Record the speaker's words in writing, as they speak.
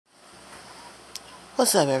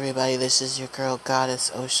What's up, everybody? This is your girl,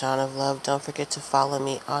 Goddess Ocean of Love. Don't forget to follow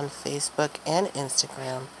me on Facebook and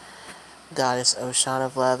Instagram, Goddess Ocean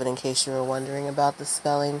of Love. And in case you were wondering about the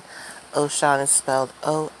spelling, Ocean is spelled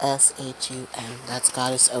O-S-H-U-N. That's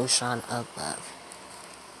Goddess Ocean of Love.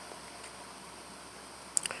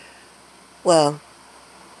 Well,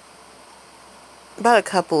 about a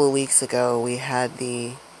couple of weeks ago, we had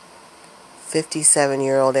the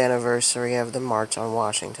 57-year-old anniversary of the March on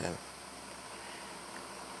Washington.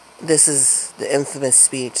 This is the infamous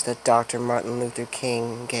speech that Dr. Martin Luther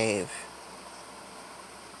King gave.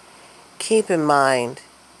 Keep in mind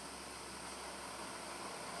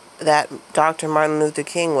that Dr. Martin Luther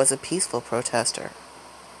King was a peaceful protester.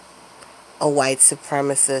 A white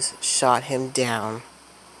supremacist shot him down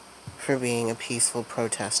for being a peaceful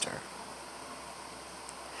protester.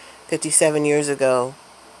 57 years ago,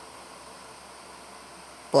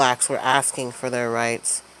 blacks were asking for their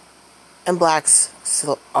rights, and blacks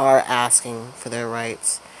still are asking for their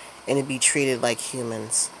rights and to be treated like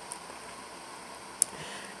humans.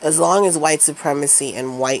 As long as white supremacy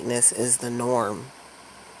and whiteness is the norm,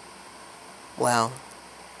 well,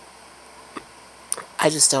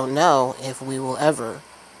 I just don't know if we will ever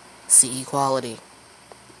see equality.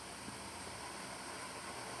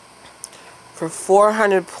 For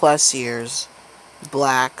 400 plus years,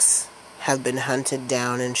 blacks have been hunted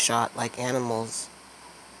down and shot like animals,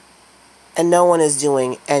 and no one is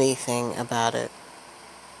doing anything about it.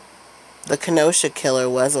 The Kenosha killer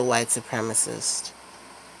was a white supremacist,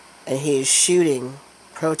 and he is shooting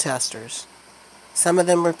protesters. Some of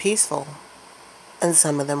them were peaceful, and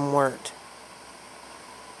some of them weren't.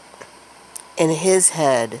 In his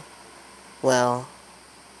head, well,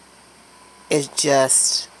 it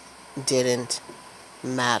just didn't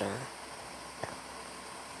matter.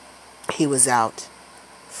 He was out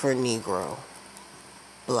for Negro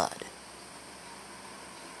blood.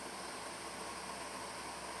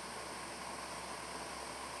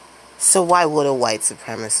 So why would a white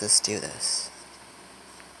supremacist do this?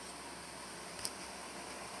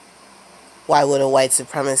 Why would a white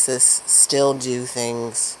supremacist still do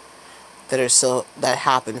things that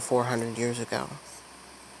happened 400 years ago?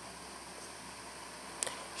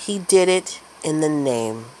 He did it in the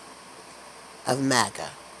name of MAGA.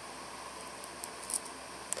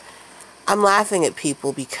 I'm laughing at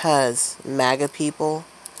people because MAGA people,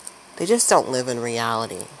 they just don't live in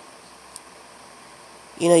reality.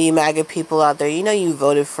 You know, you MAGA people out there, you know you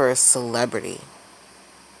voted for a celebrity.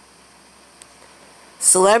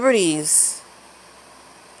 Celebrities,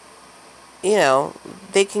 you know,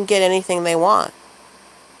 they can get anything they want.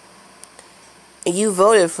 And you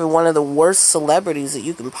voted for one of the worst celebrities that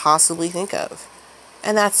you can possibly think of.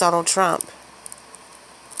 And that's Donald Trump.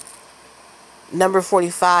 Number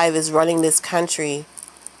 45 is running this country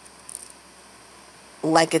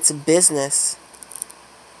like it's a business.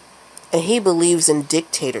 And he believes in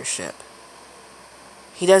dictatorship.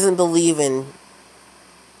 He doesn't believe in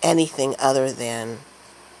anything other than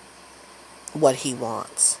what he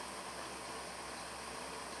wants.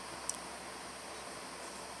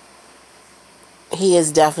 He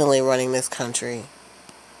is definitely running this country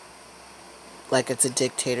like it's a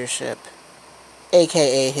dictatorship,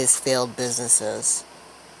 aka his failed businesses.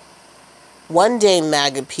 One day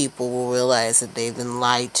MAGA people will realize that they've been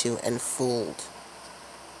lied to and fooled,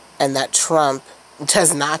 and that Trump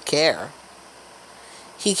does not care.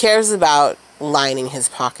 He cares about lining his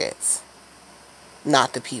pockets,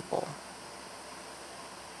 not the people.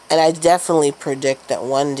 And I definitely predict that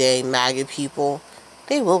one day MAGA people,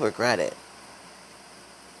 they will regret it.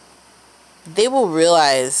 They will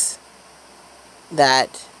realize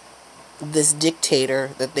that this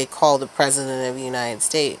dictator that they call the President of the United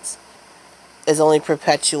States is only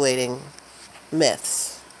perpetuating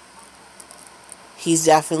myths. He's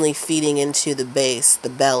definitely feeding into the base, the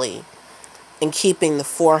belly, and keeping the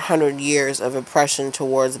 400 years of oppression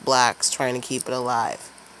towards blacks, trying to keep it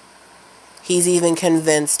alive. He's even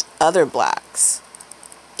convinced other blacks,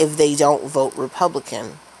 if they don't vote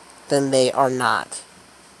Republican, then they are not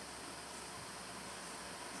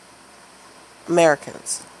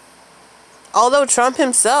Americans. Although Trump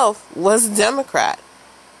himself was a Democrat,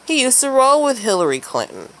 he used to roll with Hillary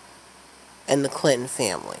Clinton and the Clinton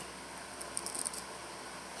family.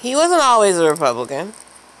 He wasn't always a Republican.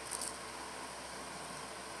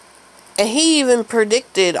 And he even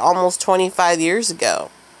predicted almost 25 years ago.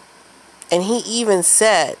 And he even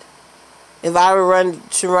said, if I were run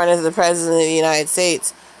as the President of the United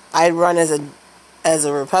States, I'd run as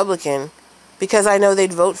a Republican because I know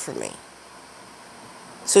they'd vote for me.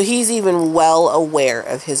 So he's even well aware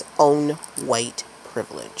of his own white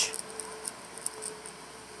privilege.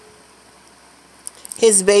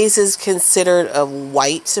 His base is considered of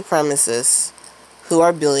white supremacists who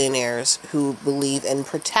are billionaires who believe in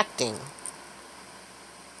protecting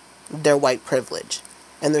their white privilege.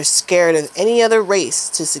 And they're scared of any other race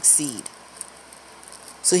to succeed.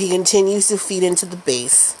 So he continues to feed into the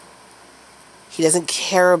base. He doesn't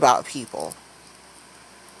care about people.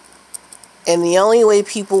 And the only way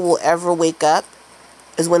people will ever wake up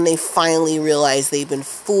is when they finally realize they've been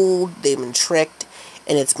fooled, they've been tricked,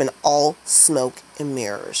 and it's been all smoke and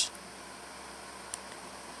mirrors.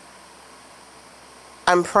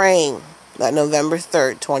 I'm praying that November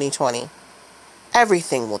 3rd, 2020,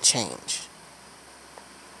 everything will change.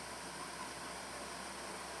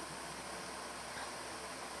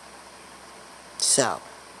 So,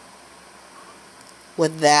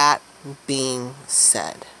 with that being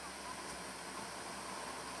said,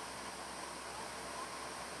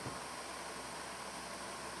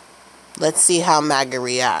 let's see how MAGA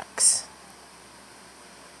reacts.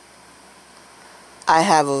 I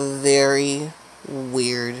have a very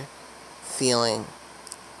weird feeling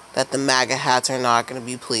that the MAGA hats are not going to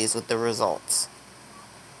be pleased with the results.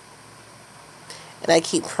 And I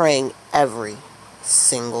keep praying every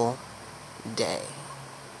single day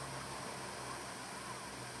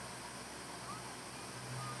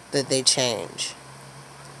that they change.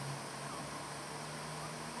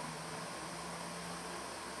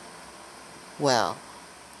 Well,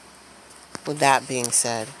 with that being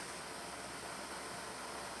said,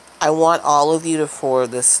 I want all of you to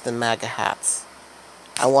forward this to the MAGA hats.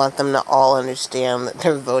 I want them to all understand that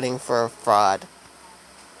they're voting for a fraud.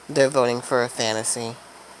 They're voting for a fantasy.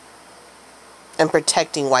 And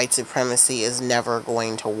protecting white supremacy is never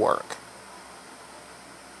going to work.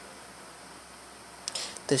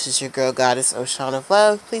 This is your girl, Goddess Ocean of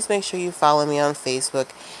Love. Please make sure you follow me on Facebook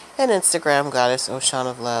and Instagram, Goddess Ocean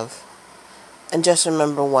of Love. And just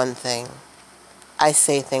remember one thing. I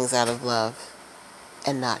say things out of love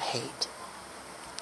and not hate.